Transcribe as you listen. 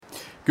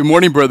Good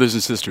morning, brothers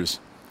and sisters.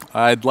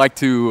 I'd like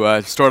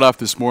to start off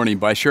this morning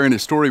by sharing a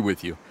story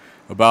with you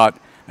about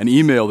an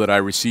email that I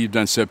received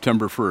on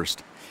September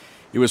 1st.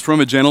 It was from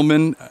a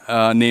gentleman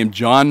named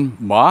John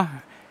Ma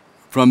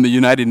from the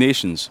United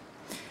Nations.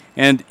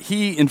 And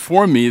he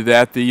informed me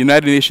that the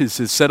United Nations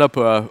has set up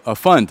a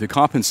fund to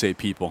compensate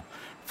people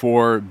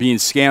for being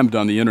scammed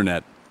on the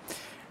internet.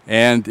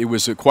 And it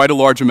was quite a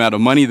large amount of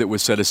money that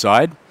was set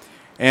aside.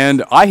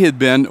 And I had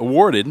been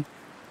awarded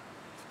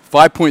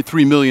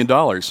 $5.3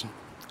 million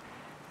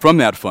from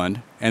that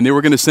fund, and they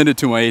were going to send it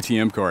to my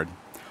ATM card.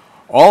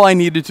 All I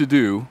needed to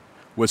do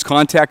was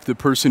contact the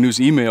person whose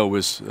email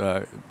was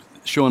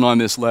shown on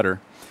this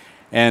letter,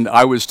 and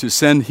I was to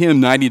send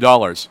him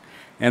 $90.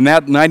 And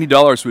that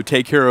 $90 would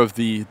take care of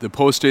the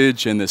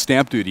postage and the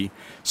stamp duty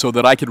so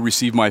that I could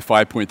receive my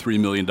 $5.3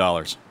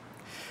 million.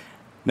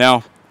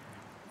 Now,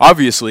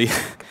 obviously,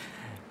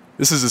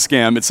 this is a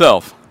scam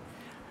itself.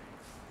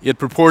 It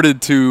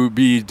purported to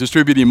be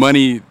distributing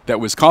money that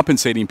was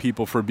compensating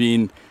people for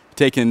being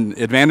taken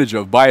advantage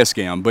of by a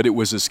scam, but it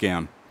was a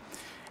scam.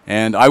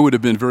 And I would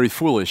have been very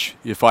foolish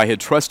if I had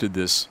trusted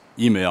this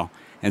email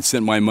and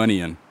sent my money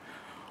in.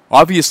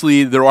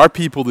 Obviously, there are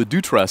people that do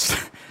trust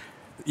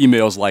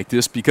emails like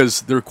this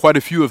because there are quite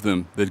a few of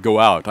them that go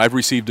out. I've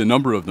received a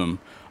number of them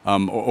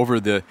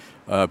over the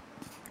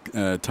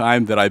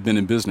time that I've been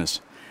in business.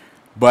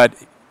 But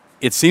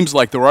it seems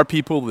like there are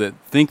people that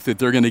think that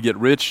they're going to get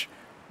rich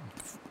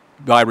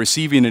by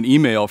receiving an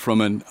email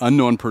from an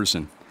unknown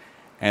person,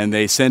 and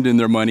they send in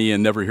their money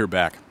and never hear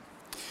back.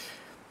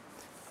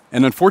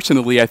 And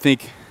unfortunately, I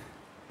think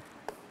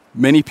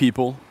many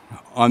people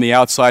on the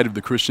outside of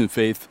the Christian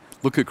faith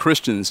look at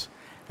Christians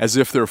as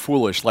if they're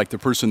foolish, like the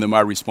person that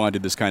might respond to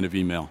this kind of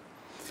email.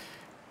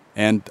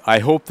 And I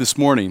hope this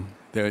morning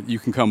that you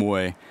can come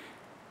away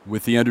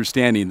with the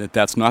understanding that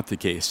that's not the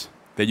case,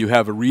 that you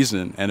have a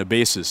reason and a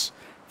basis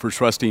for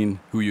trusting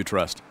who you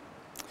trust.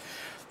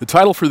 The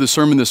title for the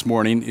sermon this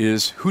morning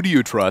is, Who Do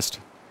You Trust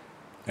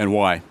and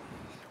Why?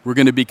 We're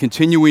going to be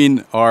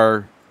continuing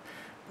our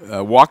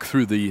walk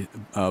through the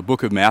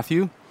book of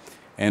Matthew,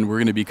 and we're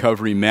going to be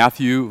covering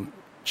Matthew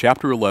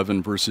chapter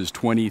 11, verses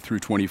 20 through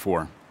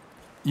 24.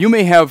 You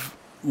may have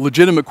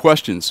legitimate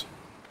questions.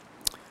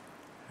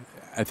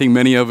 I think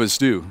many of us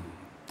do.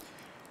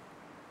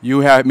 You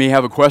may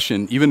have a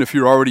question, even if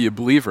you're already a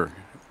believer,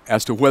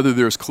 as to whether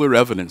there's clear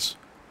evidence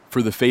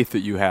for the faith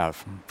that you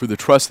have, for the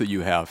trust that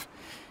you have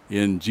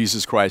in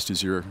Jesus Christ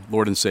as your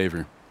Lord and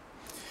Savior.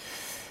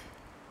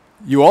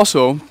 You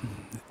also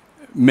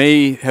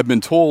may have been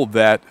told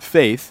that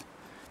faith,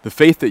 the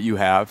faith that you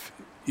have,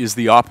 is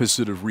the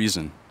opposite of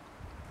reason.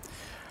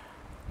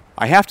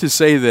 I have to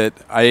say that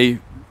I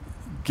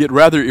get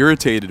rather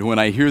irritated when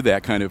I hear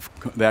that kind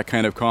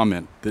of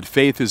comment, that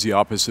faith is the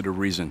opposite of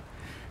reason,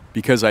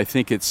 because I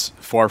think it's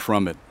far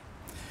from it.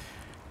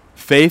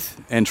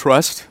 Faith and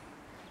trust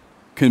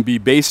can be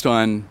based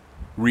on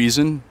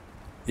reason,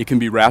 it can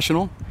be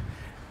rational,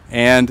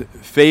 and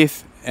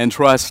faith and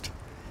trust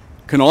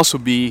can also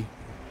be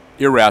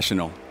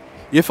irrational.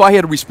 If I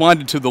had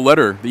responded to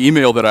the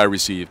email that I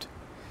received,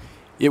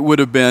 it would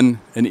have been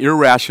an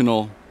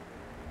irrational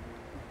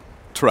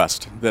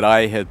trust that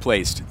I had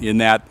placed in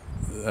that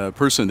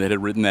person that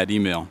had written that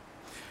email.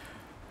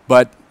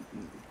 But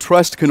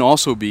trust can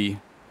also be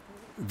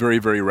very,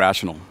 very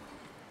rational.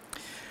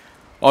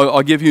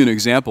 I'll give you an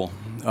example.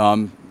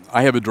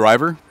 I have a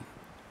driver,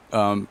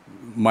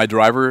 my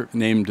driver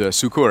named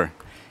Sukur.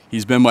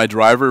 He's been my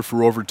driver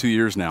for over 2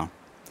 years now.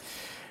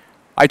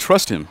 I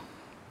trust him.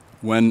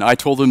 When I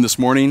told him this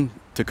morning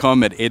to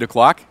come at 8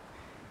 o'clock,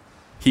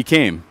 he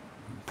came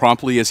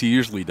promptly as he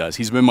usually does.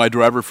 He's been my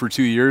driver for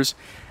 2 years,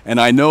 and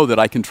I know that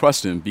I can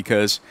trust him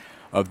because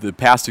of the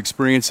past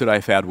experience that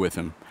I've had with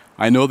him.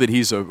 I know that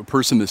he's a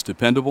person that's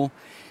dependable.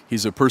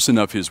 He's a person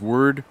of his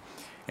word,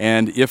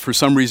 and if for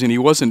some reason he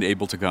wasn't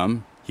able to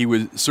come, he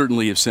would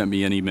certainly have sent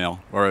me an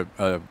email or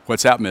a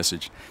WhatsApp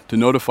message to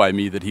notify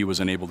me that he was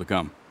unable to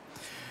come.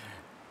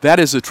 That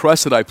is a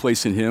trust that I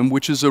place in him,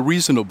 which is a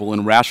reasonable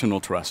and rational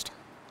trust,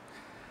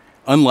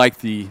 unlike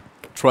the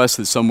trust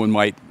that someone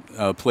might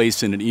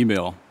place in an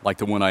email like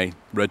the one I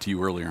read to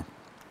you earlier.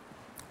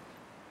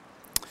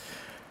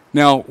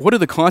 Now, what are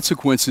the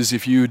consequences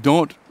if you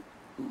don't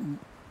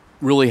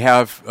really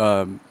have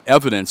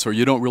evidence or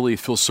you don't really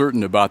feel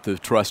certain about the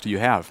trust you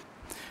have?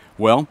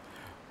 Well,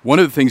 one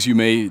of the things you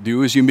may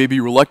do is you may be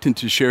reluctant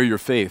to share your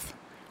faith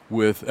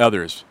with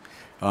others,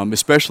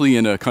 especially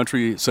in a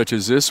country such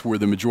as this where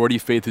the majority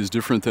faith is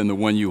different than the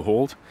one you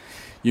hold.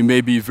 You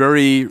may be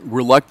very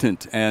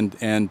reluctant and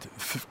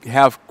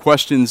have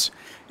questions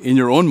in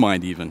your own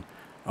mind even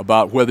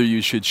about whether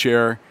you should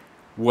share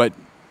what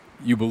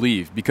you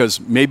believe, because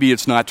maybe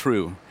it's not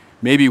true.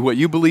 Maybe what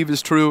you believe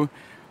is true,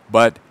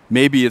 but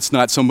maybe it's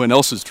not someone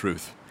else's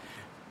truth.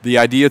 The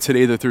idea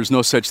today that there's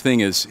no such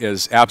thing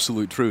as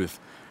absolute truth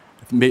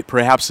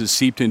perhaps is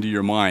seeped into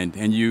your mind,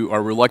 and you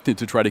are reluctant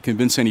to try to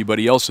convince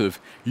anybody else of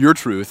your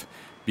truth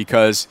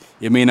because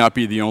it may not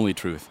be the only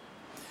truth.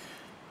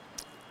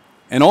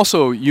 And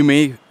also, you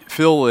may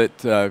feel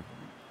that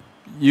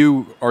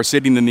you are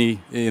sitting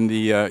in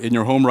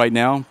your home right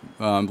now,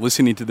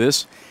 listening to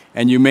this,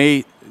 and you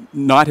may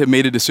not have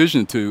made a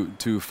decision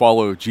to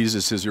follow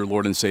Jesus as your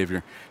Lord and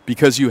Savior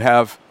because you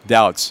have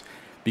doubts,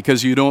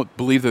 because you don't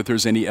believe that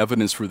there's any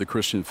evidence for the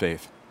Christian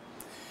faith.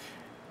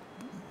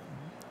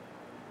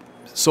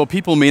 So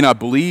people may not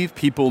believe,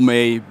 people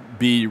may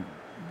be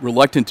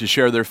reluctant to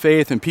share their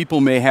faith, and people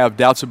may have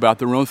doubts about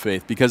their own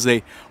faith because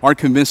they aren't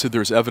convinced that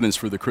there's evidence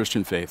for the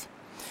Christian faith.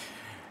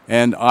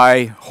 And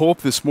I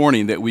hope this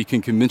morning that we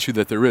can convince you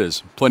that there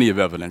is plenty of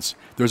evidence.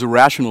 There's a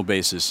rational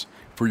basis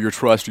for your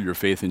trust or your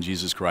faith in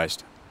Jesus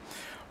Christ.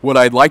 What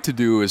I'd like to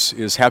do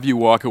is have you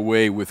walk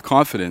away with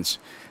confidence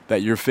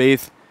that your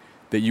faith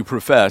that you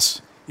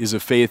profess is a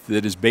faith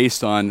that is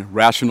based on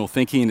rational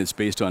thinking, it's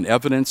based on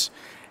evidence,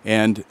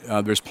 and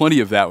there's plenty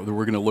of that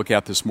we're going to look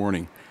at this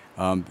morning.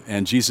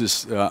 And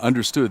Jesus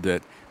understood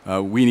that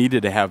we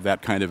needed to have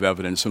that kind of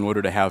evidence in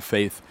order to have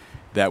faith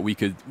that we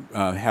could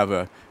have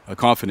a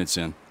confidence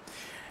in.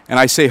 And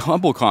I say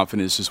humble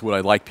confidence is what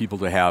I'd like people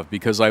to have,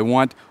 because I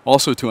want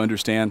also to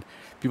understand,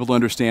 people to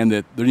understand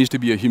that there needs to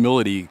be a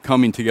humility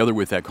coming together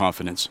with that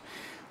confidence.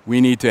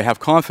 We need to have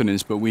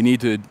confidence, but we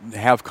need to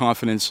have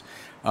confidence,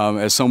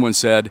 as someone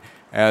said,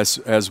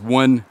 as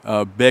one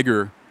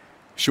beggar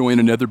showing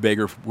another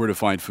beggar where to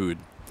find food.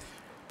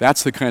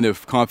 That's the kind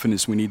of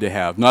confidence we need to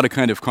have, not a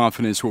kind of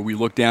confidence where we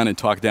look down and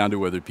talk down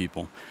to other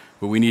people,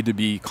 but we need to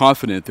be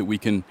confident that we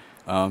can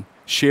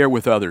share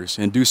with others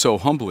and do so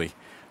humbly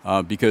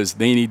because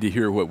they need to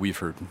hear what we've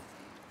heard.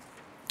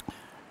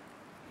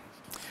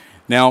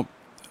 Now,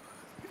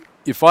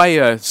 if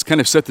I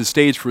kind of set the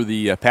stage for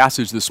the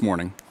passage this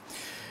morning,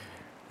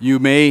 you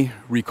may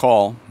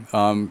recall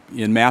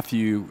in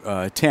Matthew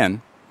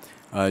 10,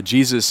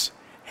 Jesus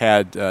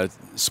had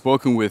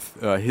spoken with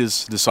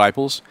his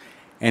disciples,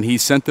 and he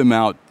sent them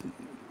out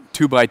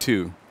 2 by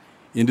 2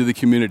 into the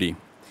community.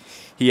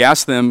 He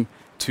asked them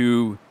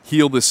to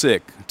heal the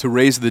sick, to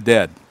raise the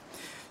dead,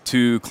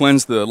 to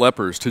cleanse the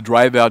lepers, to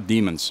drive out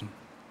demons.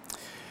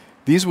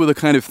 These were the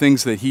kind of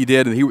things that he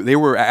did, and they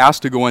were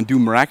asked to go and do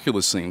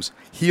miraculous things,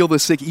 heal the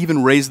sick,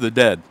 even raise the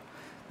dead.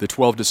 The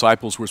 12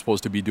 disciples were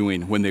supposed to be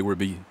doing when they were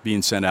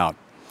being sent out.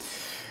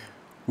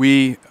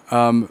 We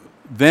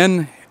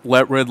then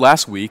read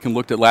last week and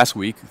looked at last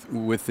week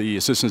with the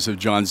assistance of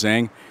John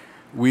Zhang.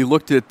 We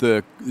looked at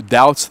the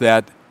doubts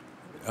that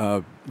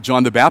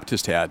John the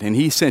Baptist had, and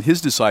he sent his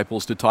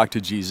disciples to talk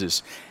to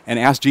Jesus and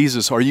ask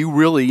Jesus, are you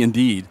really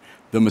indeed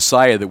the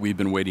Messiah that we've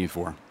been waiting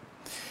for?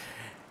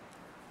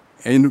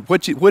 And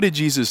what did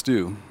Jesus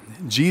do?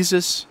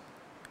 Jesus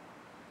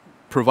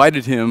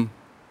provided him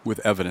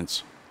with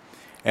evidence.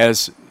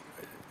 As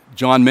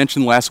John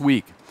mentioned last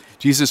week,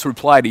 Jesus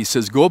replied, he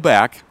says, go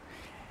back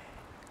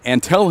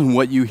and tell him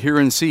what you hear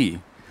and see.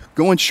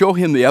 Go and show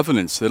him the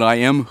evidence that I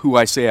am who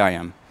I say I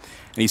am.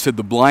 And he said,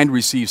 the blind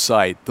receive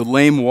sight, the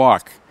lame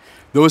walk,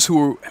 those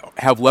who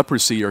have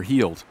leprosy are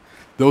healed,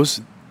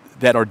 those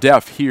that are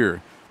deaf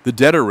hear, the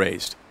dead are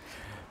raised.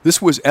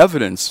 This was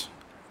evidence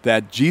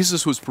that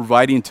Jesus was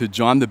providing to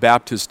John the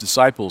Baptist's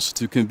disciples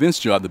to convince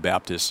John the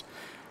Baptist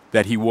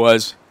that he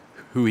was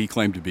who he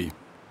claimed to be.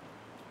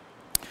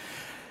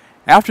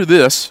 After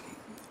this,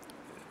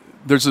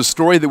 there's a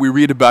story that we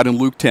read about in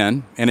Luke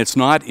 10, and it's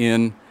not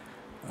in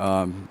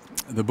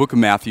the book of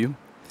Matthew,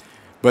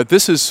 but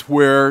this is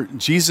where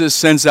Jesus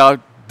sends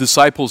out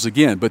disciples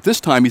again. But this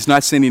time he's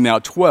not sending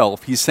out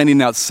 12, he's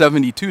sending out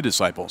 72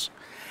 disciples.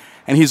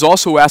 And he's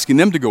also asking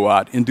them to go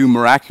out and do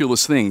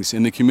miraculous things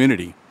in the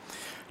community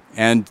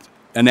and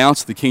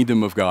announce the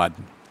kingdom of God.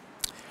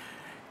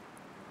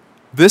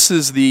 This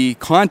is the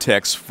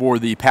context for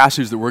the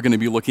passage that we're going to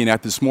be looking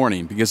at this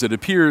morning, because it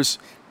appears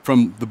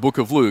from the book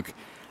of Luke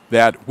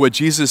that what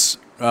Jesus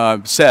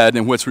said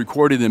and what's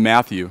recorded in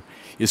Matthew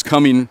is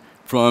coming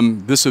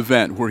from this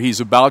event where he's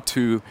about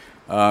to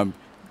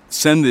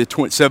send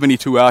the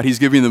 72 out. He's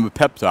giving them a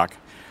pep talk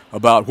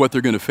about what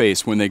they're going to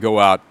face when they go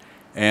out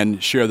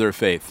and share their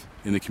faith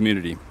in the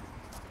community.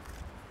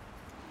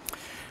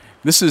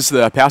 This is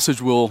the passage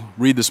we'll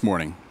read this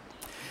morning.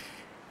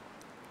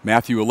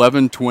 Matthew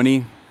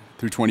 11:20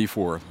 through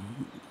 24.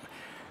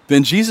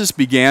 Then Jesus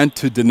began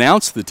to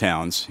denounce the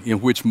towns in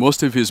which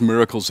most of his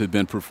miracles had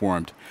been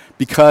performed,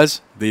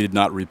 because they did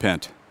not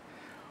repent.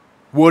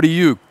 Woe to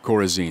you,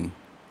 Chorazin!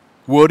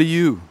 Woe to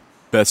you,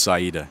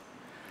 Bethsaida!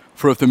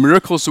 For if the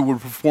miracles that were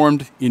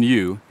performed in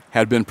you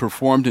had been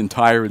performed in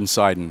Tyre and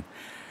Sidon,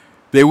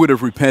 they would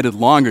have repented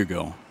long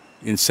ago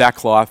in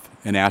sackcloth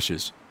and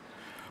ashes.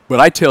 But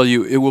I tell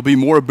you, it will be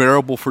more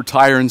bearable for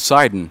Tyre and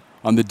Sidon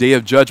on the day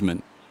of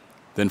judgment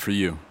than for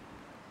you.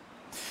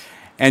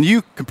 And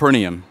you,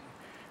 Capernaum,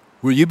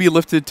 will you be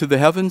lifted to the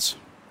heavens?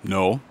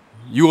 No,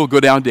 you will go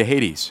down to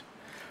Hades.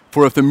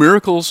 For if the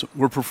miracles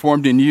were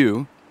performed in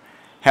you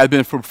had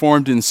been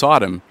performed in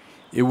Sodom,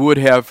 it would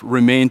have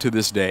remained to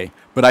this day.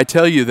 But I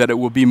tell you that it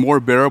will be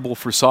more bearable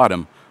for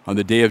Sodom on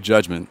the day of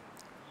judgment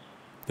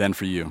than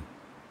for you.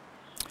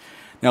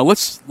 Now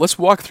let's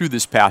walk through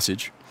this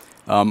passage.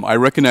 I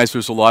recognize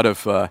there's a lot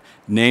of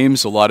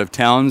names, a lot of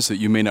towns that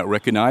you may not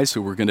recognize,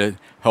 so we're going to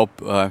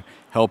help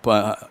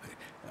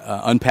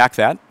unpack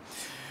that.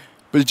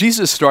 But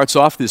Jesus starts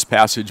off this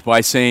passage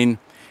by saying,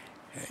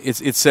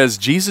 it says,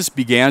 Jesus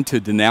began to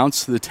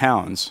denounce the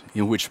towns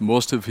in which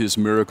most of his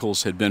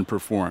miracles had been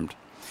performed.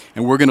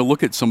 And we're going to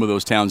look at some of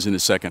those towns in a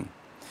second.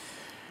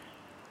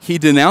 He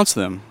denounced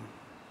them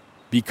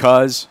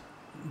because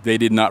they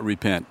did not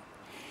repent.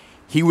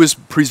 He was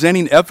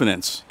presenting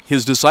evidence.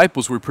 His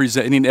disciples were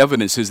presenting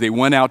evidence as they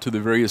went out to the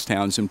various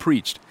towns and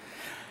preached.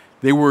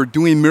 They were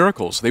doing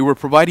miracles. They were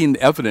providing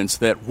evidence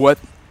that what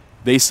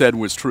they said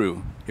was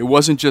true. It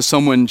wasn't just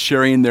someone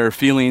sharing their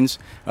feelings,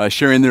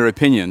 sharing their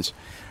opinions,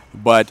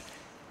 but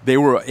they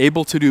were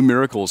able to do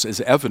miracles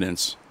as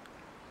evidence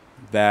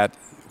that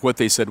what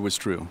they said was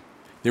true.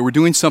 They were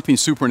doing something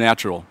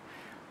supernatural,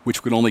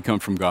 which could only come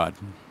from God.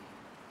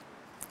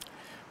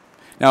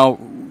 Now,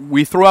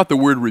 we throw out the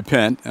word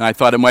repent, and I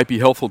thought it might be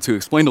helpful to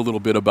explain a little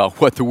bit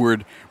about what the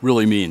word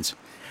really means.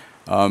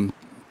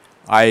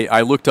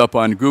 I looked up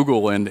on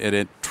Google, and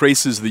it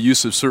traces the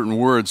use of certain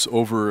words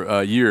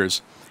over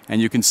years,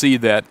 and you can see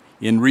that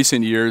in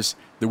recent years,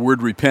 the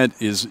word repent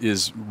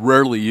is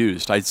rarely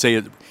used. I'd say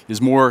it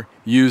is more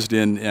used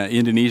in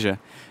Indonesia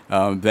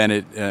than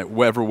it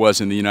ever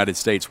was in the United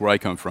States, where I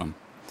come from.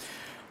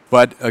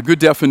 But a good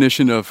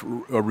definition of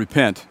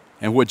repent,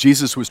 and what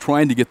Jesus was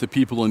trying to get the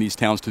people in these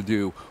towns to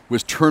do,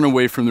 was turn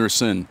away from their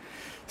sin.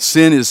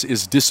 Sin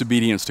is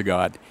disobedience to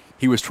God.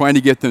 He was trying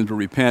to get them to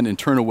repent and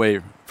turn away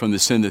from the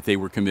sin that they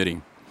were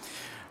committing.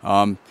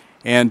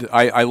 And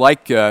I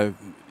like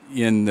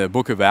in the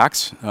book of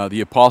Acts,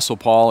 the Apostle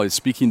Paul is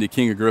speaking to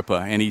King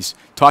Agrippa, and he's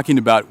talking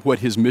about what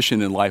his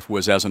mission in life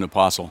was as an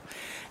apostle.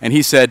 And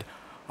he said,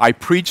 I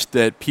preached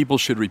that people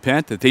should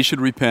repent, that they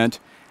should repent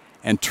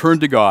and turn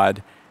to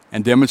God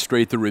and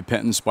demonstrate the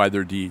repentance by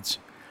their deeds.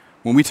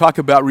 When we talk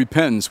about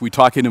repentance, we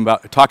talk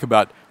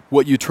about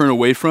what you turn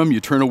away from. You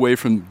turn away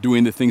from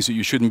doing the things that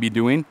you shouldn't be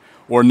doing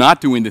or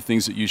not doing the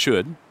things that you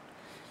should.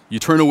 You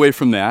turn away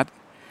from that,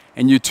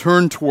 and you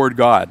turn toward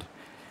God,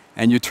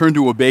 and you turn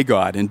to obey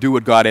God and do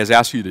what God has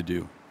asked you to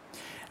do.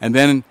 And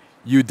then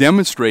you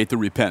demonstrate the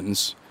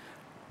repentance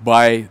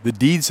by the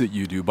deeds that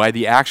you do, by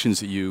the actions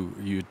that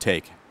you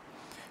take.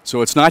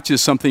 So it's not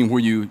just something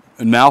where you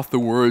mouth the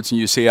words and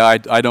you say, I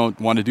don't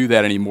want to do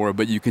that anymore,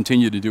 but you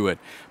continue to do it.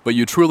 But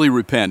you truly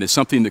repent. It's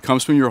something that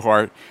comes from your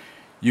heart.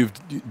 You've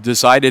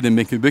decided and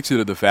been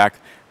convicted of the fact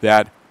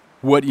that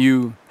what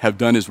you have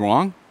done is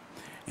wrong,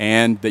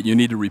 and that you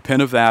need to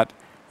repent of that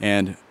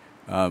and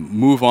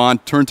move on,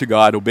 turn to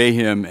God, obey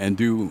Him, and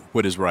do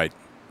what is right.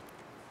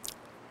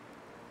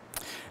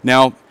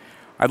 Now,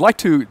 I'd like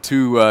to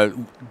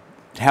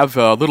have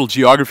a little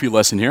geography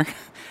lesson here,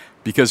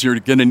 because you're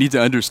going to need to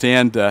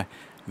understand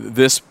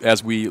this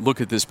as we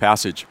look at this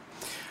passage.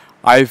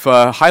 I've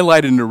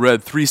highlighted in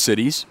red 3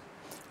 cities,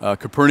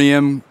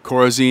 Capernaum,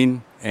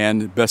 Chorazin,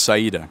 and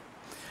Bethsaida.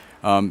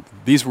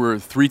 These were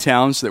 3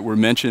 towns that were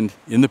mentioned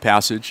in the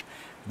passage.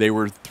 They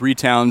were 3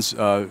 towns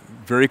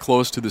very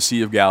close to the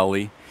Sea of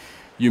Galilee.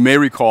 You may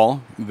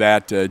recall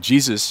that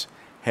Jesus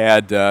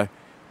had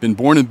been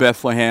born in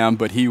Bethlehem,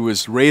 but he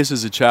was raised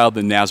as a child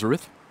in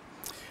Nazareth.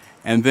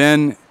 And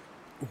then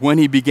when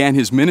he began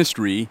his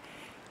ministry,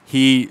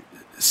 he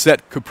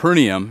set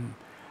Capernaum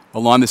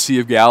along the Sea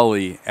of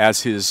Galilee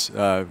as his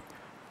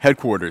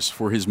headquarters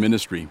for his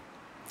ministry.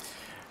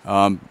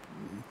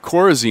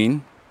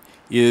 Chorazin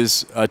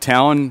is a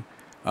town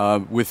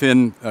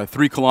within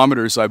 3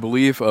 kilometers, I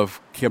believe, of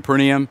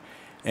Capernaum,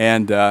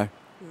 and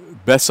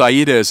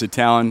Bethsaida is a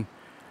town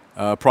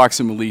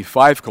approximately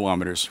 5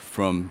 kilometers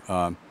from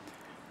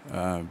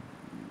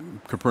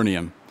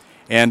Capernaum.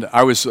 And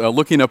I was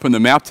looking up on the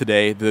map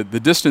today, the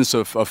distance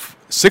of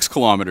 6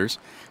 kilometers,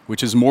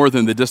 which is more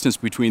than the distance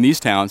between these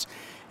towns,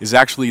 is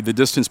actually the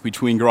distance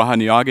between Geraha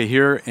Niaga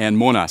here and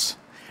Monas.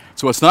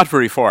 So it's not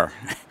very far.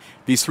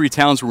 These 3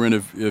 towns were in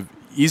an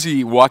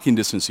easy walking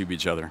distance of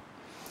each other.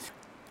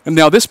 And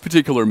now this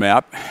particular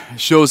map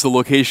shows the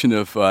location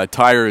of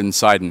Tyre and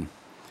Sidon.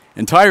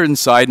 And Tyre and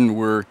Sidon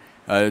were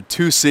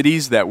 2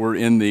 cities that were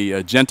in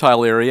the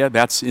Gentile area.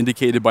 That's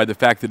indicated by the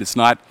fact that it's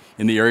not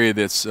in the area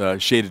that's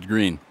shaded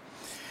green.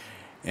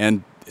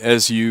 And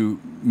as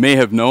you may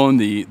have known,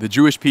 the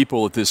Jewish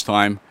people at this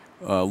time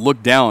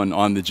looked down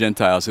on the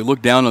Gentiles. They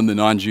looked down on the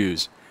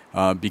non-Jews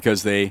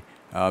because they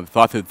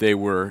thought that they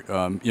were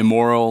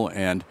immoral,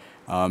 and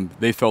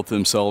they felt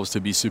themselves to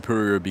be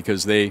superior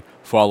because they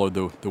followed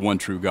the one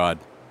true God.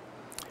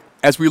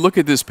 As we look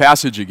at this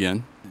passage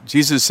again,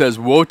 Jesus says,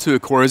 "Woe to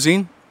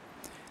Chorazin."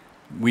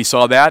 We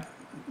saw that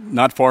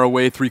not far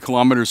away, 3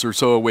 kilometers or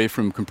so away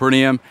from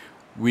Capernaum.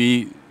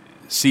 We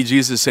see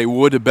Jesus say,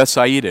 "Woe to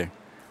Bethsaida,"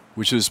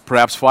 which is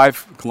perhaps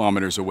 5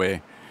 kilometers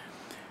away.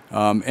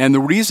 And the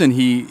reason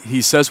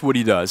he says what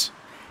he does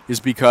is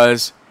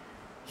because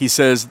he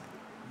says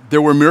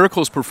there were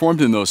miracles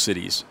performed in those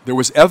cities. There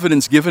was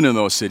evidence given in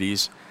those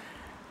cities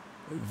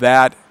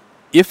that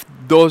if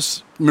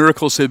those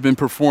miracles had been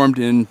performed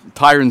in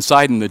Tyre and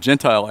Sidon, the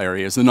Gentile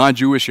areas, the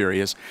non-Jewish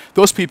areas,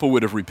 those people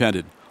would have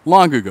repented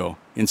long ago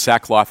in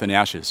sackcloth and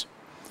ashes.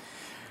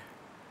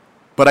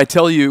 But I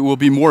tell you, it will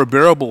be more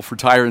bearable for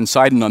Tyre and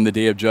Sidon on the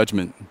day of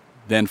judgment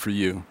than for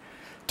you.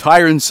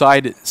 Tyre and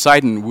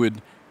Sidon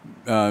would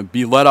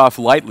be let off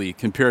lightly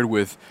compared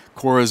with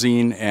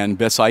Chorazin and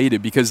Bethsaida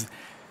because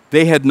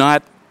they had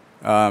not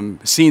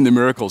seen the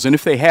miracles. And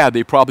if they had,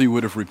 they probably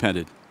would have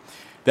repented.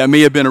 That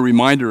may have been a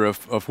reminder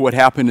of what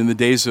happened in the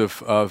days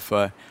of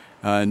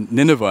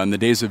Nineveh, in the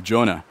days of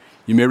Jonah.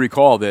 You may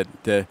recall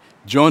that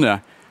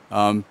Jonah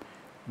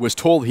was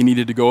told he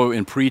needed to go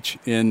and preach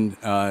in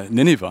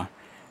Nineveh,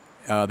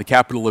 the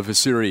capital of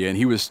Assyria, and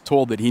he was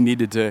told that he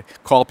needed to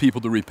call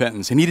people to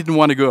repentance. And he didn't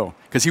want to go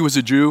because he was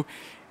a Jew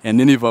and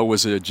Nineveh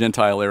was a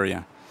Gentile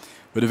area.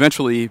 But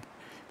eventually,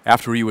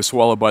 after he was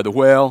swallowed by the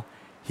whale,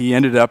 he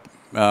ended up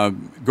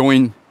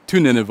going to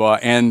Nineveh,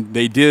 and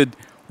they did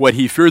what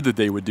he feared that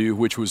they would do,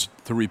 which was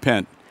to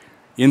repent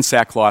in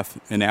sackcloth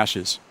and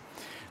ashes.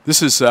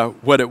 This is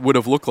what it would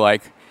have looked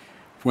like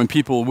when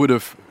people would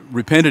have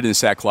repented in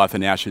sackcloth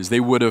and ashes. They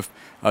would have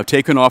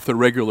taken off their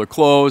regular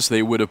clothes.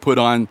 They would have put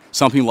on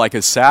something like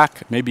a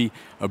sack, maybe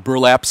a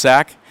burlap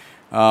sack.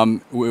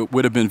 It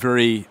would have been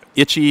very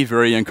itchy,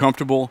 very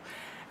uncomfortable,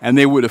 and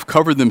they would have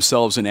covered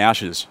themselves in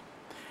ashes.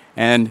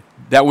 And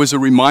that was a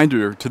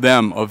reminder to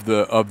them of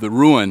the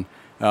ruin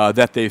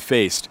that they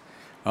faced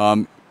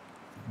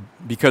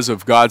because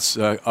of God's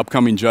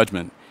upcoming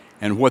judgment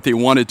and what they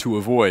wanted to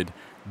avoid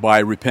by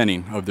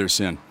repenting of their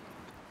sin.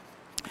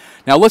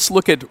 Now let's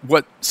look at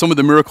what some of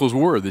the miracles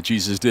were that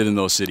Jesus did in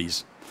those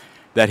cities,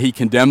 that he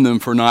condemned them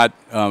for not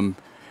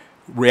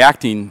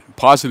reacting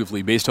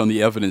positively based on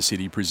the evidence that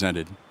he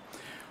presented.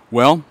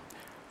 Well,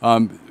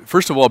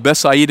 first of all,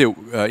 Bethsaida,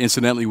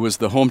 incidentally, was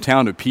the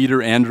hometown of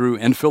Peter, Andrew,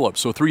 and Philip.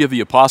 So 3 of the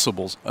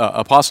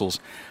apostles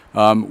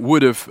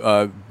would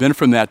have been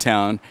from that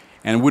town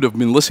and would have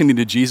been listening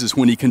to Jesus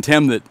when he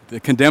condemned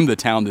the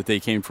town that they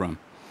came from.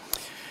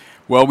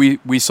 Well,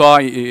 we saw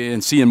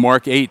and see in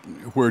Mark 8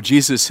 where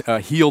Jesus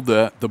healed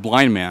the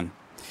blind man.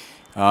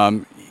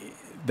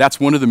 That's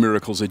one of the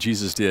miracles that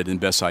Jesus did in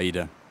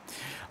Bethsaida.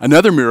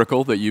 Another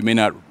miracle that you may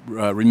not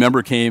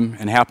remember came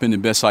and happened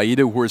in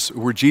Bethsaida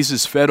where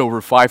Jesus fed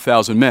over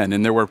 5,000 men.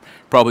 And there were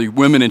probably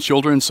women and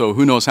children, so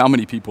who knows how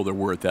many people there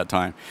were at that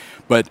time.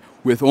 But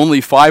with only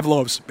 5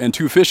 loaves and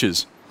 2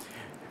 fishes,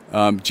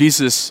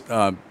 Jesus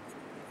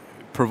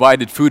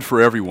provided food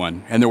for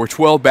everyone. And there were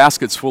 12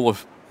 baskets full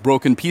of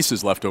broken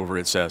pieces left over,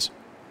 it says.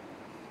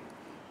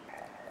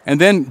 And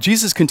then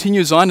Jesus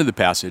continues on in the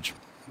passage.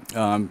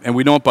 And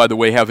we don't, by the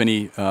way, have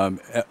any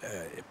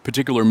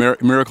particular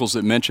miracles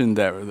that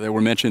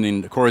were mentioned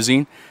in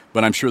Chorazin,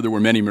 but I'm sure there were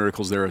many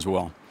miracles there as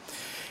well.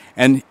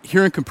 And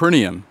here in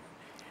Capernaum,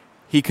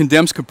 he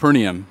condemns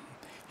Capernaum.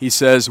 He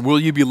says, will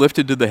you be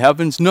lifted to the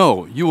heavens?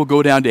 No, you will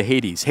go down to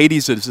Hades.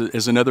 Hades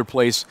is another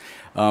place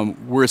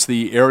where it's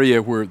the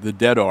area where the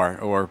dead are,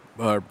 or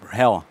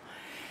hell.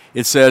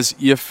 It says,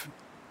 if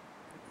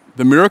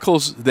the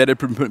miracles that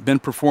had been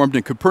performed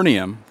in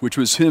Capernaum, which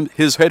was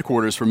his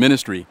headquarters for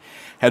ministry,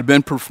 had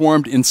been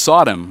performed in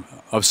Sodom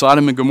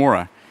and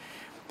Gomorrah,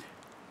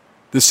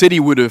 the city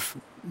would have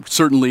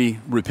certainly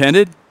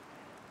repented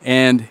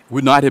and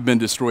would not have been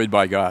destroyed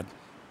by God.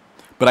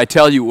 But I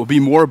tell you, it will be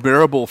more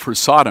bearable for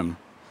Sodom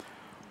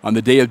on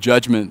the day of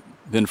judgment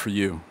than for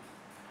you.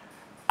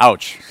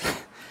 Ouch.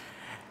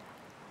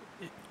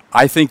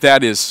 I think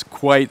that is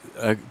quite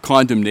a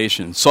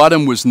condemnation.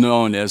 Sodom was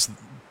known as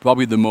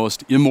probably the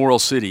most immoral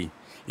city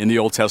in the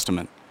Old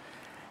Testament.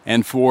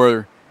 And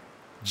for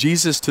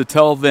Jesus to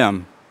tell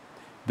them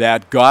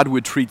that God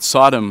would treat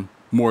Sodom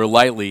more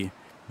lightly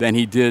than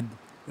he did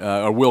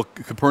or will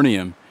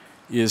Capernaum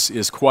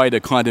is quite a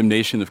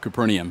condemnation of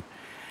Capernaum.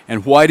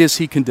 And why does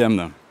he condemn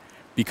them?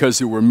 Because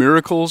there were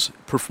miracles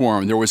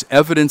performed. There was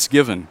evidence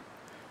given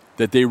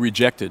that they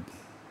rejected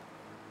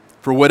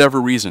for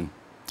whatever reason.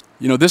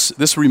 You know,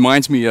 this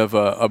reminds me of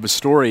a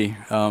story.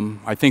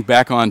 I think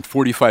back on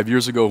 45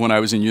 years ago when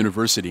I was in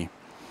university.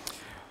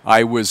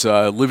 I was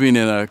living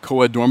in a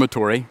co-ed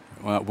dormitory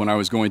when I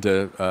was going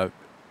to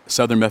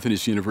Southern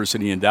Methodist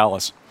University in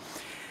Dallas.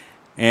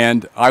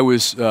 And I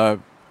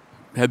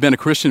had been a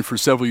Christian for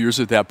several years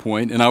at that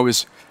point, and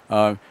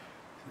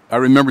I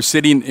remember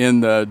sitting in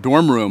the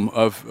dorm room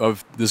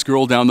of this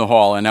girl down the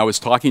hall, and I was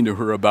talking to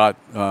her about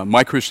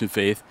my Christian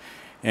faith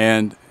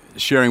and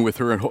sharing with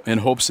her in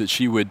hopes that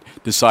she would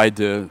decide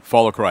to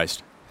follow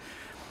Christ.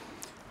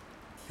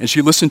 And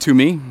she listened to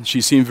me. She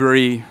seemed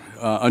very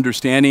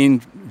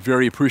understanding,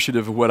 very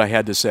appreciative of what I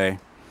had to say.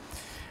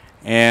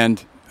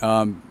 And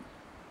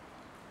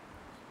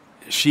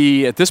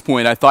she, at this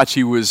point, I thought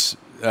she was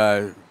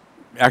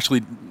actually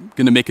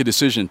going to make a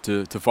decision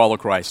to follow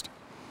Christ.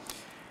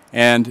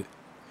 And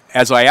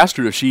as I asked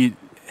her if she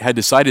had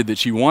decided that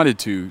she wanted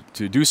to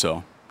do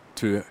so,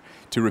 to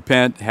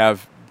repent,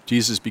 have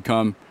Jesus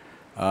become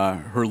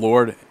her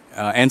Lord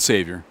and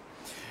Savior,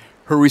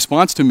 her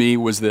response to me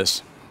was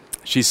this.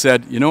 She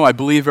said, you know, I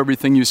believe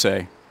everything you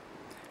say,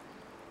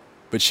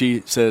 but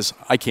she says,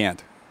 I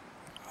can't,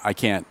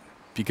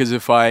 because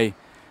if I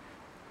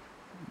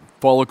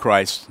follow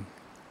Christ,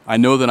 I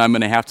know that I'm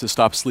going to have to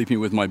stop sleeping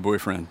with my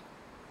boyfriend,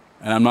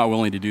 and I'm not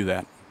willing to do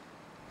that.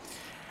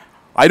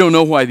 I don't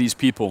know why these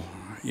people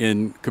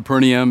in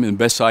Capernaum, in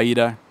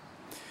Bethsaida,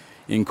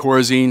 in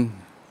Chorazin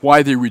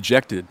why they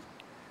rejected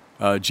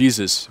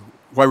Jesus,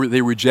 why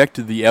they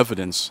rejected the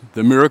evidence,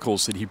 the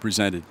miracles that he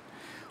presented,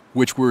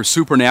 which were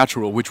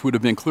supernatural, which would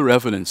have been clear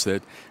evidence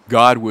that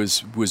God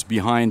was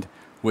behind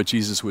what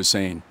Jesus was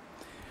saying.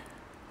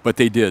 But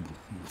they did,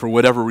 for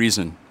whatever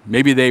reason.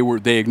 Maybe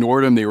they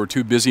ignored him. They were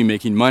too busy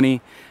making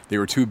money. They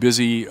were too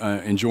busy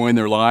enjoying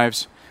their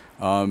lives.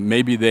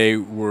 Maybe they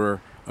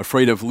were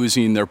afraid of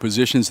losing their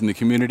positions in the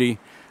community.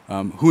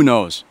 Who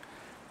knows?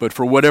 But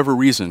for whatever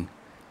reason,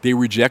 they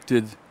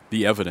rejected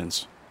the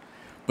evidence.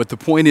 But the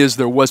point is,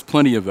 there was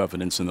plenty of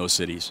evidence in those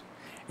cities.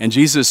 And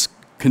Jesus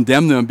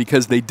condemned them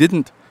because they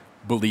didn't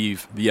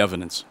believe the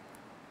evidence.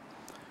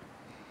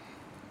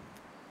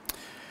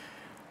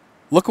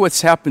 Look at what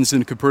happens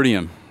in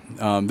Capernaum.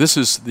 This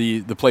is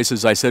the place,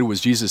 as I said,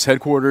 was Jesus'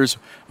 headquarters.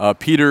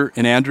 Peter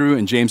and Andrew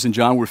and James and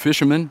John were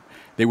fishermen.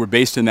 They were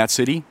based in that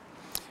city.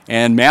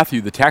 And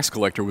Matthew, the tax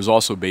collector, was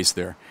also based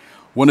there.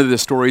 One of the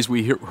stories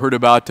we heard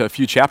about a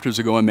few chapters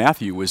ago in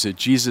Matthew was that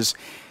Jesus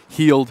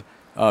healed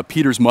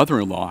Peter's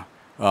mother-in-law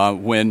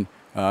when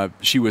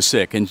she was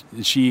sick. And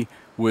she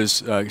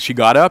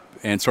got up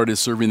and started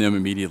serving them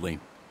immediately.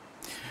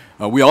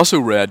 We also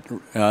read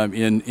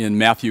in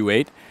Matthew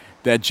 8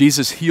 that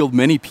Jesus healed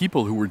many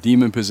people who were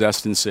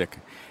demon-possessed and sick.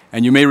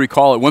 And you may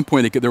recall at one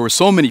point there were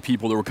so many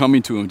people that were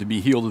coming to him to be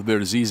healed of their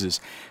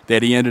diseases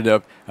that he ended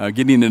up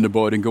getting in a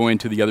boat and going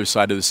to the other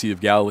side of the Sea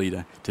of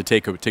Galilee to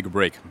take a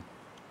break.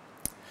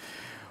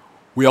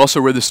 We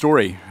also read the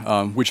story,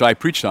 which I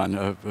preached on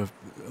a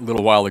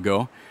little while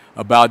ago,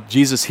 about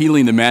Jesus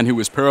healing the man who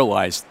was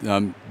paralyzed.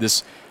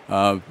 This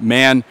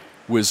man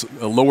was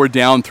lowered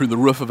down through the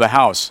roof of a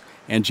house,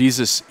 and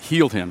Jesus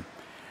healed him,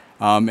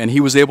 and he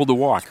was able to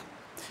walk.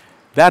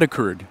 That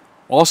occurred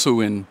also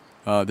in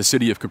the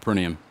city of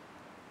Capernaum.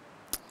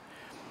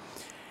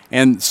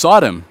 And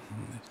Sodom,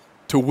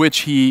 to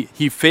which he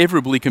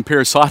favorably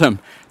compares Sodom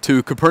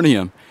to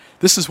Capernaum.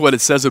 This is what it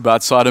says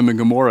about Sodom and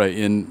Gomorrah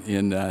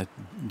in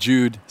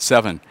Jude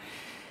 7.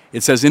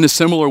 It says, in a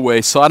similar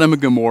way, Sodom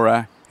and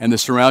Gomorrah and the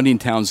surrounding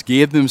towns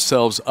gave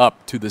themselves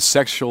up to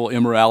sexual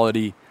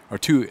immorality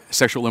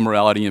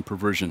and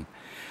perversion.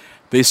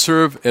 They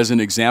serve as an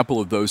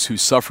example of those who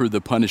suffer the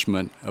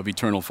punishment of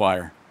eternal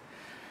fire.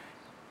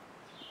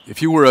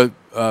 If you were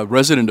a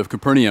resident of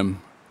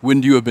Capernaum,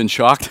 wouldn't you have been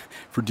shocked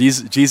for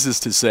Jesus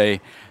to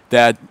say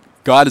that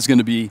God is going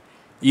to be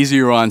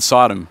easier on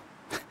Sodom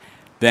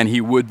than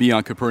he would be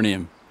on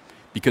Capernaum?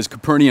 Because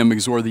Capernaum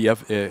ignored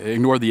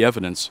the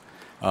evidence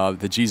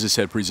that Jesus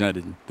had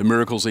presented, the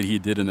miracles that he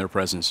did in their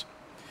presence,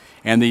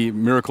 and the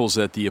miracles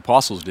that the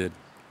apostles did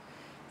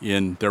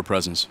in their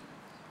presence.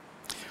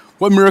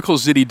 What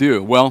miracles did he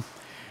do? Well,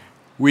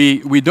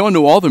 we don't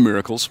know all the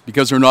miracles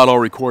because they're not all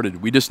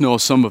recorded. We just know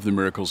some of the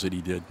miracles that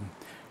he did.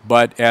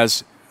 But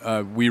as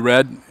we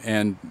read,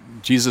 and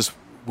Jesus,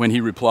 when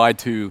he replied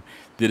to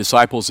the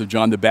disciples of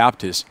John the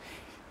Baptist,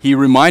 he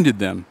reminded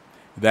them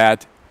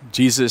that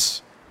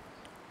Jesus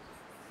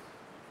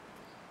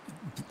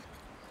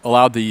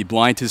allowed the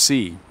blind to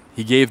see.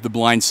 He gave the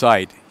blind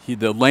sight.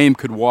 The lame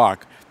could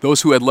walk.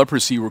 Those who had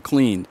leprosy were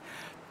cleaned.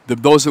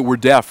 Those that were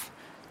deaf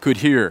could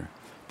hear.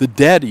 The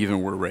dead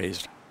even were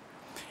raised.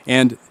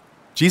 And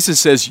Jesus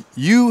says,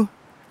 you,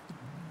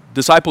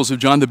 disciples of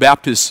John the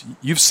Baptist,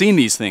 you've seen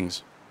these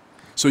things.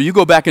 So you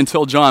go back and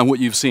tell John what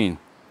you've seen,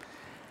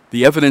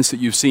 the evidence that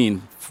you've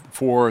seen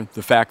for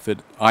the fact that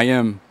I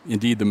am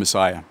indeed the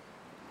Messiah.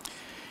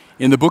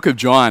 In the book of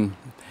John,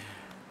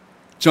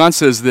 John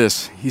says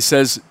this. He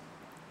says,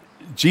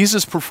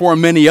 Jesus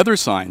performed many other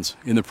signs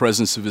in the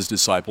presence of his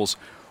disciples,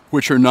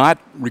 which are not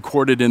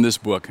recorded in this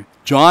book.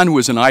 John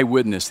was an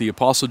eyewitness. The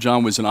Apostle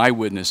John was an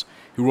eyewitness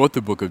who wrote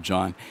the book of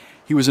John.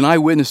 He was an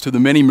eyewitness to the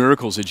many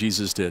miracles that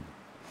Jesus did.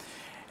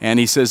 And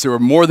he says there are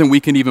more than we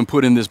can even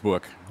put in this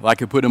book, like I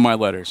could put in my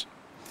letters.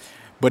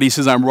 But he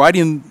says, I'm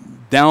writing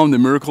down the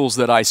miracles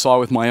that I saw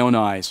with my own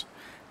eyes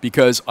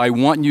because I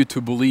want you to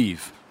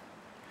believe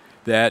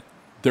that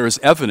there is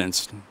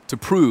evidence to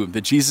prove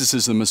that Jesus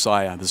is the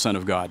Messiah, the Son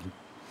of God.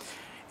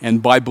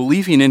 And by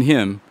believing in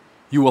him,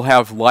 you will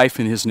have life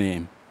in his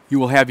name. You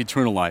will have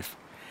eternal life.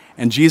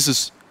 And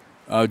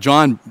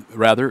John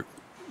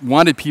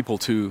wanted people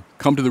to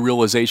come to the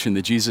realization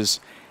that Jesus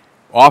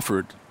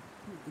offered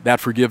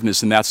that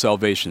forgiveness and that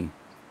salvation.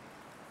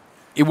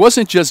 It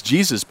wasn't just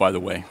Jesus, by the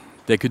way,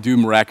 that could do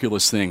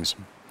miraculous things.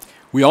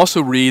 We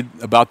also read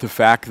about the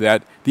fact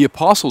that the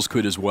apostles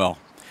could as well.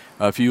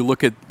 If you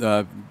look at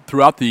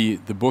throughout the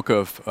book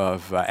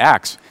of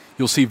Acts,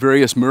 you'll see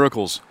various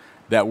miracles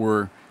that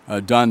were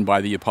done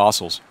by the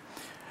apostles.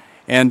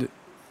 And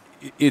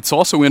it's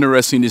also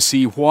interesting to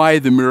see why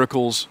the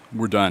miracles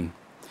were done.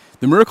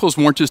 The miracles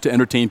weren't just to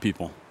entertain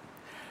people.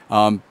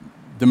 The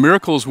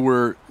miracles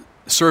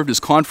served as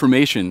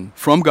confirmation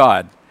from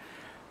God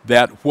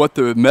that what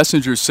the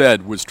messenger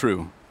said was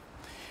true.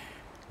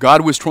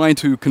 God was trying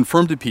to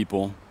confirm to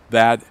people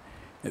that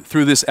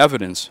through this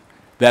evidence,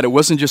 that it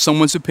wasn't just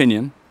someone's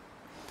opinion,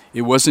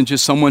 it wasn't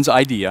just someone's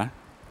idea.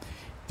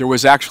 There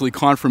was actually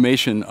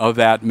confirmation of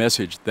that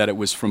message that it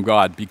was from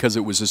God because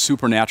it was a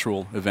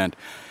supernatural event.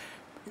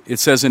 it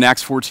says in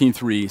Acts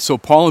 14:3, so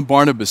Paul and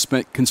Barnabas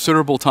spent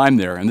considerable time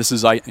there, and this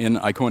is in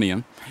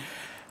Iconium,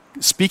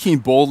 speaking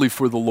boldly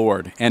for the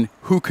Lord, and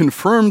who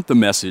confirmed the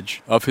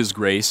message of his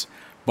grace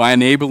by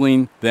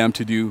enabling them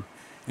to do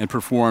and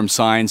perform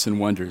signs and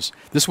wonders.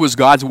 This was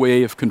God's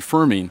way of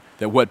confirming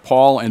that what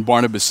Paul and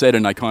Barnabas said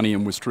in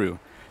Iconium was true.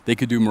 They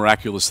could do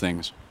miraculous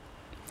things.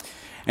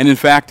 And in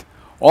fact,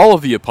 all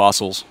of the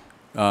apostles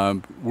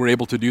were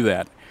able to do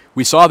that.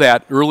 We saw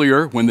that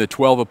earlier when the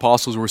 12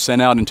 apostles were sent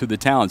out into the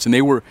towns, and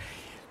they were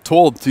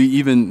told to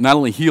even not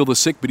only heal the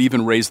sick, but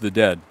even raise the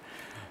dead.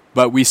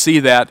 But we see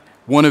that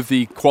one of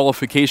the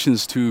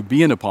qualifications to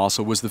be an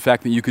apostle was the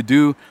fact that you could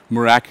do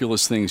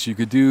miraculous things. You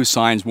could do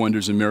signs,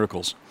 wonders, and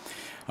miracles.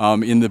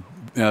 In the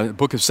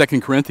book of 2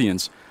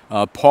 Corinthians,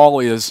 Paul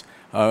is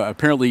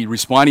apparently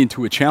responding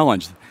to a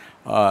challenge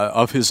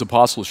of his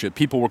apostleship.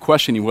 People were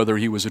questioning whether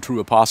he was a true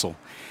apostle.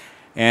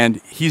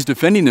 And he's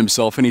defending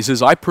himself, and he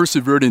says, I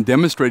persevered in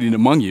demonstrating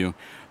among you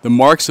the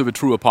marks of a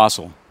true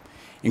apostle,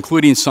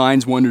 including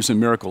signs, wonders, and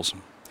miracles.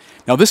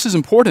 Now, this is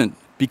important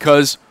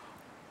because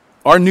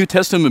our New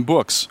Testament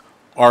books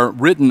are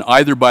written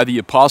either by the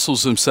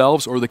apostles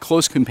themselves or the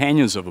close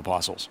companions of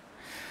apostles.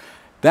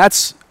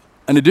 That's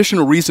an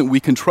additional reason we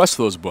can trust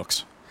those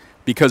books,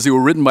 because they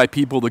were written by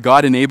people that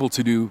God enabled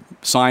to do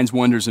signs,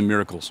 wonders, and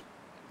miracles,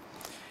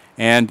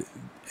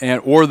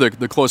 or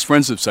the close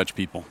friends of such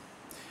people.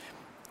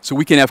 So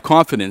we can have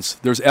confidence.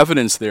 There's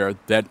evidence there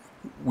that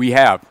we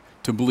have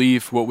to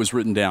believe what was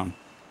written down.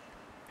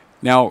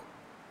 Now,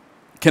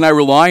 can I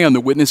rely on the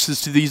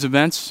witnesses to these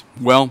events?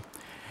 Well,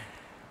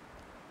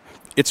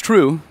 it's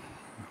true.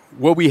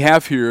 What we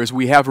have here is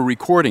we have a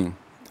recording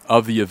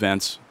of the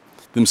events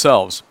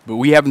themselves, but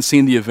we haven't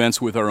seen the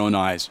events with our own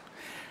eyes.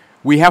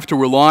 We have to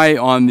rely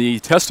on the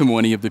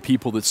testimony of the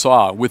people that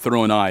saw with their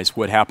own eyes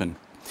what happened.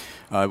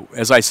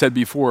 As I said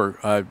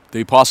before,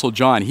 the Apostle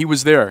John, he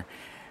was there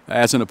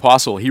as an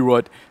apostle. He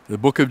wrote the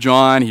book of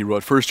John, he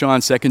wrote 1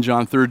 John, 2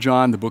 John, 3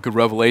 John, the book of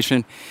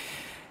Revelation.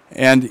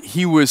 And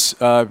he was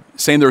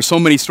saying there are so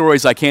many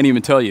stories I can't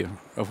even tell you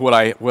of what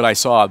I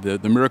saw,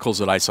 the miracles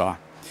that I saw.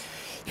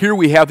 Here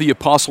we have the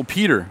Apostle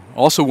Peter,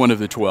 also one of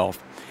the 12.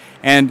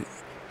 And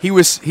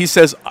he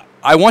says,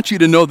 I want you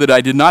to know that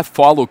I did not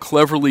follow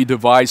cleverly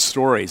devised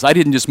stories. I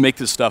didn't just make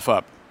this stuff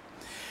up.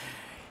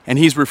 And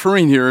he's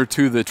referring here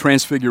to the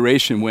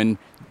transfiguration when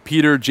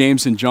Peter,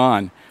 James, and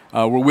John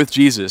were with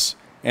Jesus,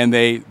 and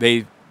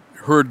they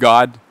heard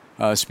God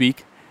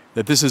speak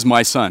that this is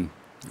my son,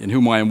 in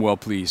whom I am well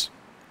pleased.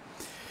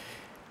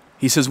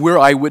 He says, we're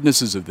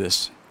eyewitnesses of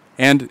this.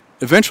 And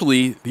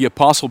eventually, the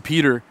Apostle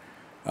Peter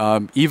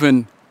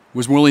even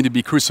was willing to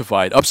be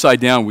crucified, upside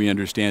down, we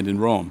understand, in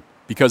Rome,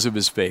 because of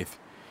his faith.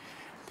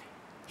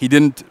 He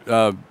didn't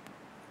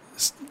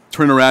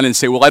turn around and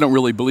say, well, I don't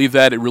really believe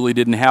that, it really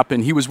didn't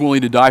happen. He was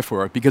willing to die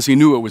for it because he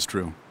knew it was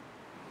true.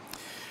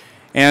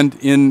 And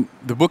in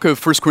the book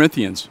of 1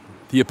 Corinthians,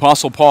 the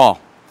Apostle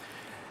Paul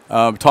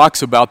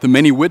talks about the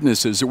many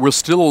witnesses that were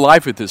still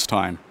alive at this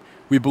time.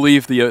 We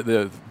believe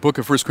the book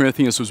of 1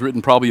 Corinthians was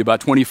written probably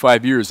about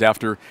 25 years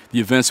after the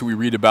events that we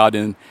read about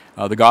in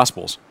the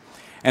Gospels.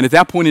 And at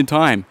that point in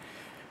time,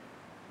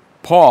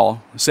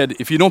 Paul said,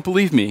 if you don't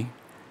believe me,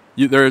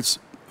 there's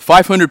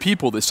 500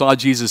 people that saw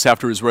Jesus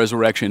after his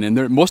resurrection,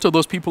 and most of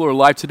those people are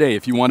alive today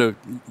if you want to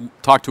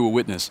talk to a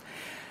witness.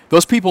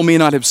 Those people may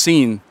not have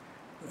seen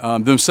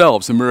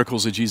themselves the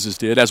miracles that Jesus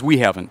did, as we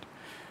haven't.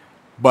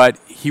 But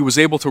he was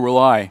able to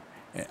rely,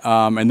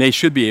 and they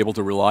should be able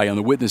to rely on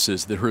the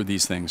witnesses that heard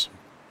these things.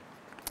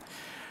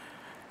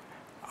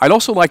 I'd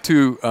also like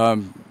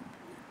to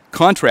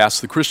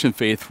contrast the Christian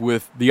faith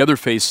with the other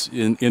faiths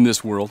in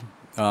this world.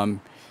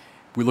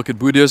 If we look at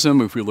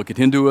Buddhism, if we look at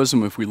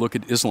Hinduism, if we look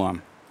at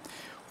Islam,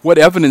 what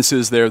evidence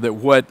is there that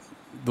what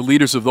the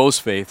leaders of those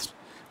faiths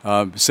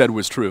said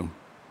was true?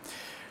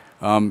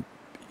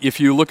 If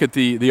you look at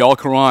the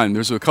Al-Quran,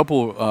 there's a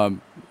couple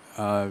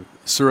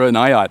surah and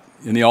ayat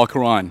in the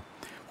Al-Quran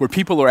where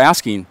people are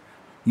asking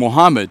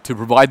Muhammad to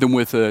provide them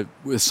with a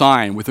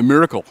sign, with a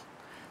miracle,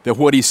 that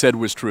what he said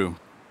was true.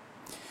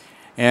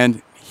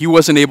 And he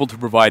wasn't able to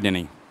provide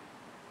any.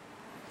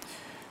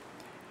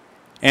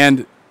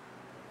 And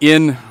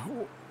in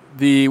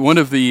one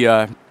of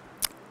the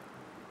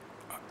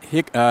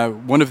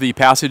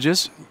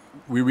passages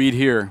we read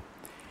here,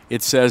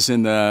 it says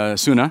in the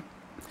Sunnah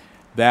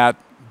that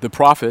the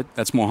prophet,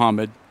 that's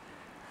Muhammad,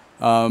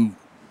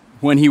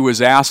 when he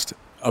was asked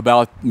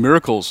about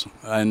miracles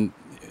and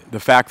the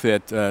fact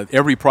that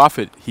every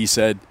prophet, he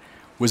said,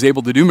 was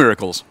able to do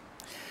miracles,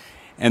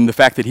 and the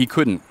fact that he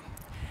couldn't,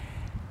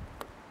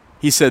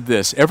 he said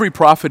this: every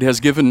prophet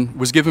was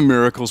given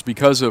miracles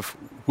because of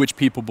which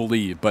people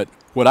believe, but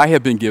what I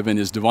have been given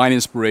is divine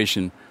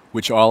inspiration,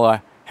 which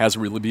Allah has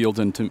revealed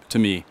to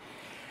me.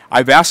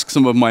 I've asked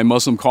some of my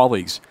Muslim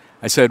colleagues,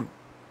 I said,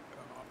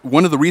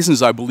 one of the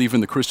reasons I believe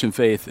in the Christian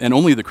faith, and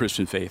only the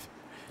Christian faith,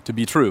 to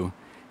be true,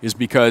 is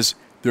because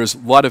there's a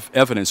lot of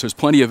evidence, there's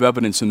plenty of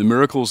evidence in the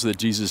miracles that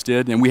Jesus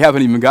did, and we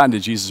haven't even gotten to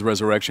Jesus'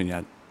 resurrection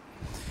yet.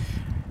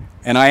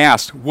 And I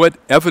asked, what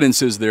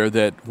evidence is there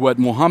that what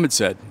Muhammad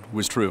said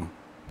was true?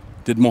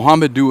 Did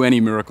Muhammad do any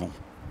miracle?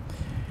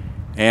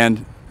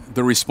 And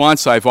the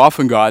response I've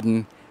often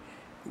gotten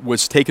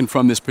was taken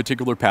from this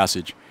particular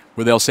passage,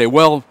 where they'll say,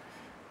 well,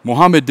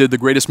 Muhammad did the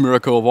greatest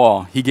miracle of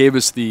all. He gave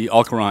us the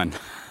Al-Quran.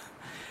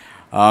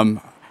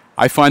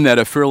 I find that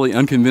a fairly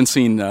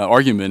unconvincing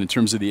argument in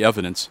terms of the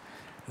evidence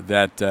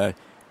that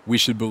we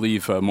should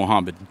believe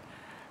Muhammad.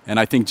 And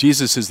I think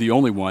Jesus is the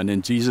only one,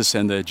 and Jesus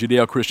and the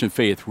Judeo-Christian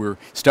faith, we're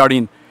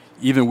starting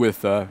even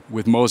with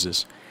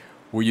Moses,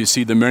 where you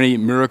see the many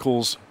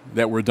miracles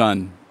that were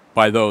done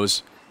by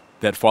those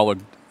that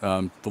followed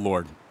the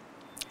Lord.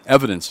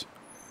 Evidence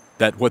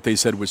that what they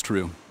said was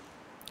true.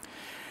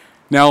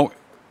 Now,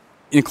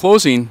 in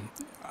closing,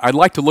 I'd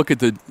like to look at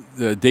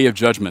the day of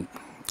judgment,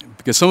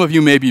 because some of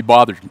you may be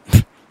bothered.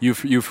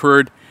 You've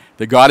heard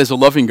that God is a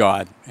loving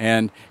God,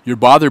 and you're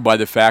bothered by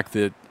the fact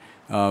that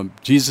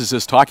Jesus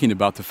is talking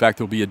about the fact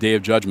there will be a day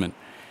of judgment.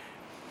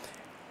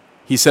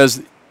 He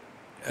says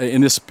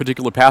in this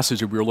particular passage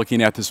that we were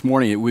looking at this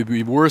morning, it would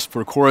be worse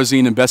for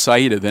Chorazin and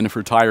Bethsaida than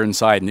for Tyre and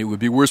Sidon. It would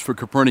be worse for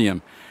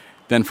Capernaum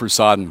than for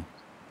Sodom.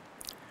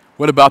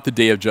 What about the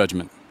day of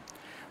judgment?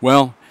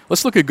 Well,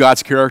 let's look at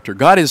God's character.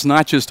 God is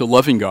not just a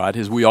loving God,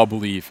 as we all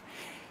believe.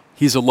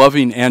 He's a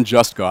loving and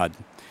just God.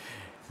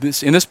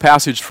 In this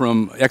passage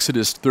from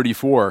Exodus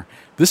 34,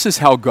 this is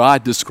how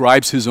God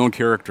describes his own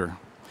character.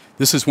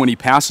 This is when he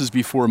passes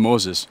before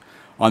Moses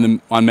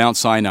on Mount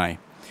Sinai.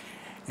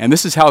 And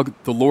this is how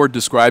the Lord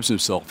describes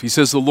himself. He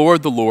says, the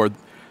Lord,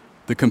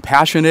 the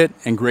compassionate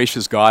and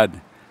gracious God,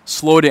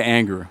 slow to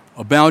anger,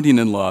 abounding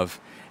in love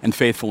and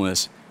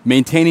faithfulness,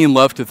 maintaining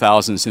love to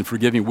thousands and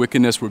forgiving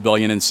wickedness,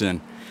 rebellion, and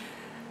sin.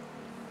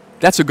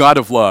 That's a God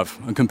of love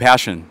and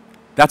compassion.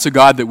 That's a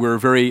God that we're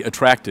very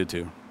attracted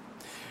to.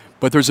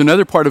 But there's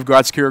another part of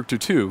God's character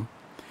too,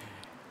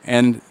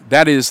 and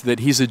that is that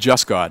he's a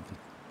just God.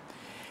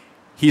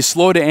 He's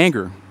slow to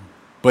anger,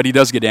 but he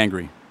does get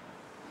angry.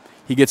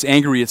 He gets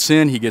angry at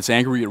sin, he gets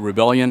angry at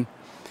rebellion,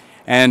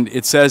 and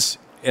it says,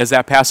 as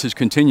that passage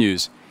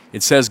continues,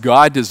 it says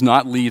God does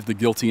not leave the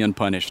guilty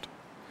unpunished.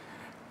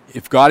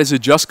 If God is a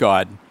just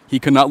God, he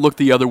cannot look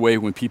the other way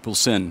when people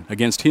sin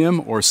against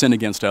him or sin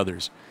against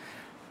others.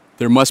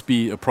 There must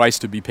be a price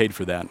to be paid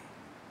for that.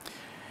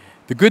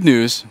 The good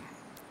news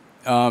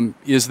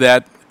is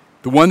that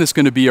the one that's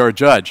going to be our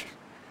judge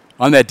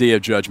on that day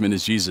of judgment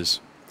is Jesus.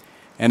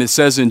 And it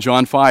says in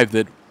John 5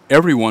 that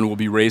everyone will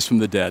be raised from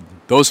the dead.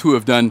 Those who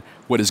have done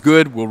what is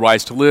good will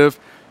rise to live.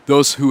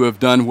 Those who have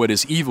done what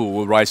is evil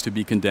will rise to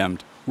be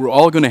condemned. We're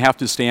all going to have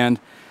to stand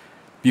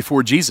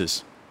before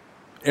Jesus.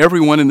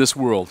 Everyone in this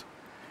world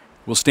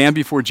will stand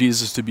before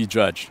Jesus to be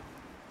judged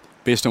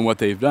based on what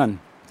they've done.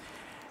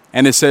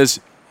 And it says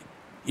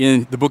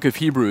in the book of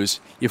Hebrews,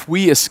 if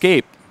we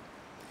escape,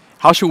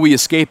 how shall we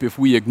escape if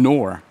we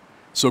ignore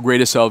so great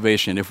a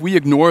salvation? If we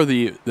ignore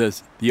the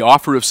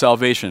offer of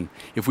salvation,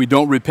 if we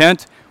don't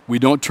repent, we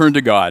don't turn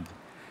to God,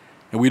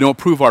 and we don't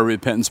prove our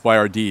repentance by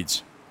our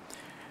deeds,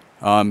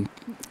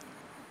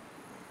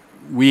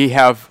 we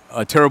have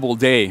a terrible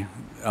day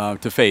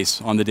to face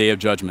on the day of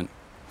judgment.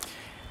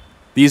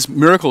 These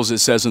miracles, it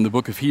says in the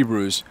book of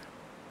Hebrews,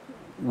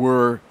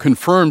 were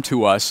confirmed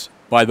to us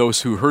by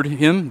those who heard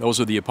him, those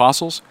are the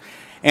apostles,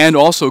 and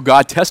also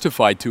God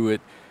testified to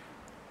it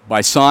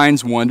by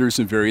signs, wonders,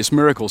 and various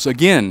miracles.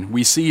 Again,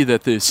 we see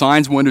that the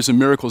signs, wonders, and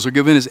miracles are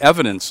given as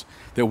evidence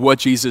that what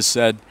Jesus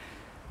said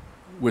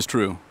was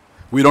true.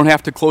 We don't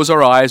have to close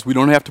our eyes. We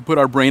don't have to put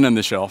our brain on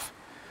the shelf.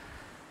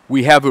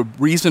 We have a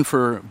reason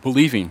for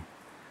believing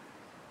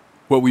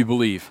what we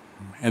believe,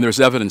 and there's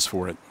evidence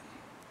for it.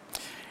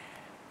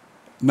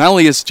 Not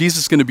only is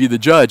Jesus going to be the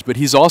judge, but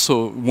he's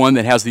also one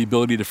that has the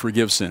ability to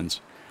forgive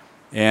sins.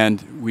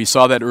 And we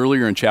saw that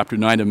earlier in chapter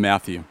 9 of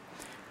Matthew.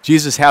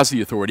 Jesus has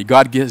the authority.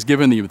 God has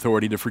given the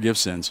authority to forgive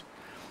sins.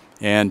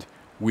 And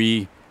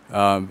we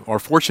are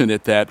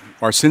fortunate that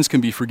our sins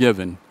can be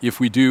forgiven if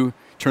we do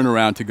turn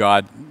around to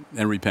God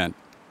and repent.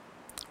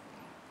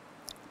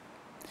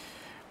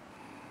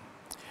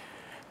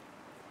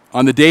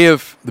 On the day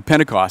of the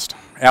Pentecost,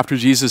 after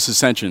Jesus'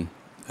 ascension,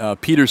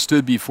 Peter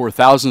stood before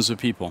thousands of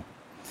people.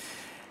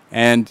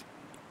 And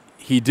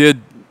he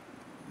did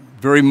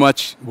very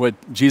much what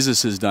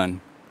Jesus has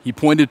done. He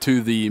pointed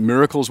to the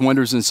miracles,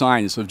 wonders, and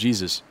signs of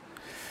Jesus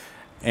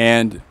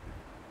and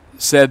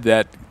said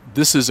that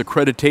this is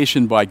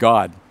accreditation by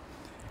God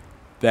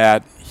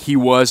that he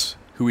was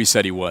who he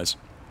said he was.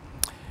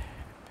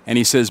 And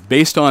he says,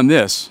 based on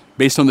this,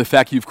 based on the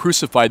fact you've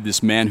crucified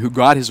this man who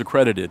God has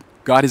accredited,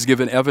 God has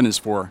given evidence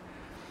for,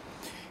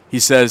 he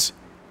says,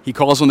 he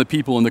calls on the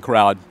people in the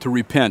crowd to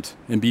repent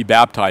and be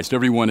baptized,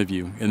 every one of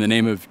you, in the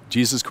name of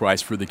Jesus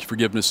Christ for the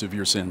forgiveness of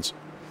your sins.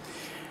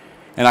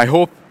 And I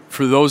hope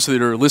for those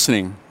that are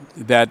listening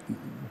that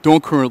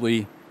don't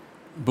currently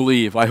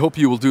believe, I hope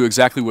you will do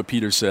exactly what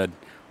Peter said.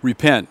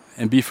 Repent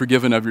and be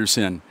forgiven of your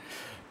sin.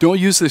 Don't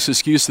use this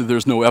excuse that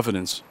there's no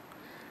evidence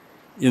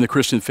in the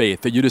Christian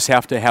faith, that you just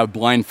have to have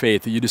blind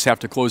faith, that you just have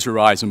to close your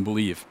eyes and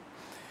believe.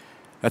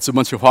 That's a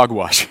bunch of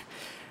hogwash.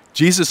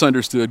 Jesus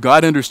understood,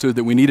 God understood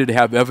that we needed to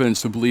have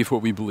evidence to believe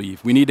what we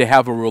believe. We need to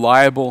have a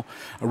reliable,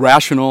 a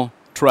rational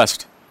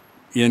trust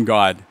in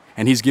God,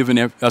 and He's given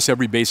us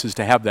every basis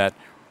to have that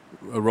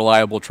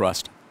reliable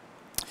trust.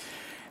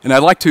 And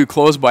I'd like to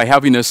close by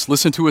having us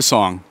listen to a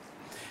song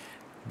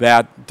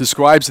that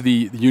describes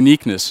the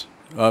uniqueness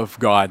of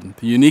God,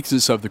 the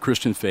uniqueness of the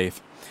Christian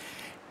faith.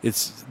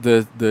 It's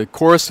the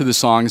chorus to the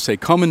song say,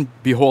 "Come and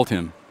behold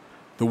Him,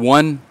 the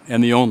one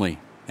and the only,"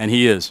 and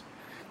He is.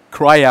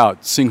 "Cry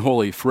out, sing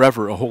holy,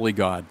 forever a holy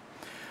God.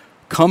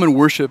 Come and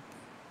worship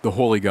the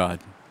holy God."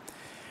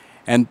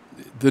 And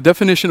the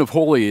definition of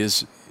holy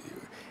is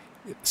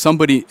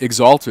somebody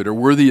exalted or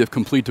worthy of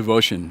complete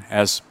devotion,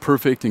 as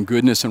perfect in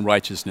goodness and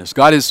righteousness.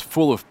 God is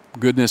full of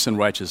goodness and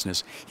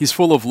righteousness. He's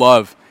full of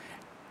love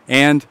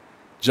and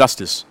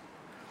justice.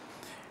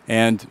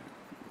 And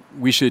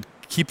we should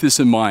keep this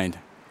in mind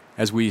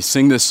as we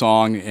sing this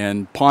song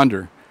and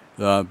ponder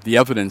the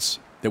evidence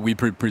that we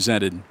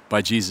presented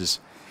by Jesus,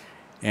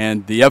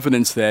 and the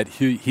evidence that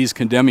He's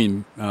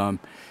condemning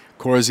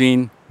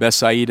Chorazin,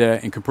 Bethsaida,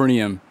 and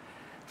Capernaum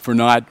for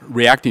not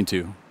reacting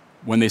to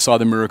when they saw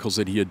the miracles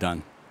that He had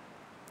done.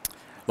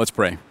 Let's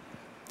pray.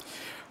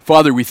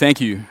 Father, we thank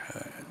You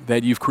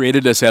that You've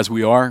created us as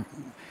we are.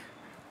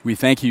 We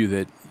thank You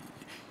that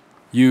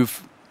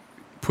You've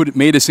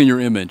made us in Your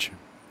image,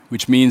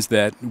 which means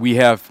that we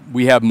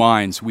have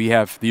minds, we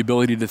have the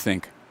ability to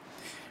think,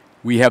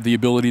 we have the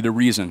ability to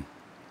reason,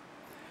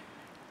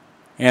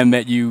 and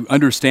that You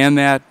understand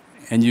that,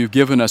 and You've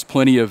given us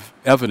plenty of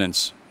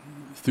evidence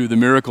through the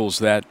miracles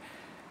that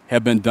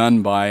have been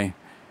done by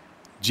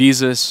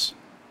Jesus,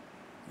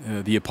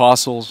 the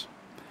apostles.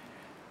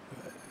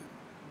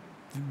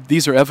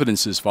 These are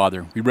evidences,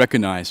 Father. We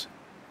recognize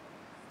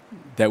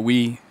that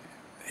we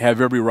have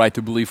every right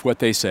to believe what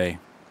they say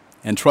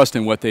and trust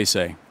in what they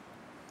say.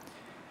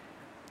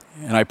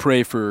 And I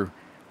pray for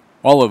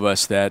all of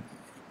us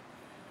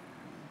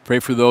pray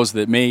for those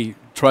that may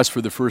trust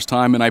for the first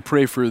time, and I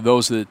pray for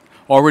those that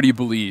already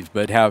believe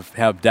but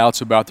have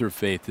doubts about their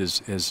faith,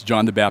 as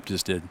John the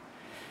Baptist did,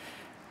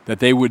 that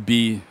they would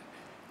be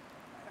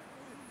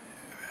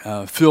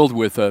filled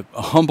with a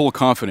humble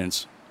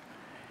confidence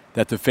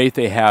that the faith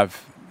they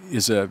have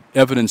is a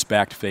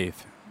evidence-backed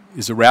faith,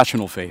 is a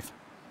rational faith,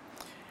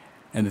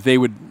 and that they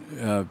would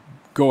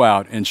go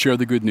out and share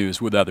the good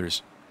news with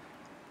others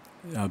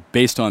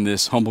based on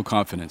this humble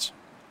confidence.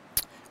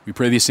 We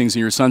pray these things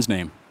in Your Son's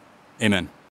name. Amen.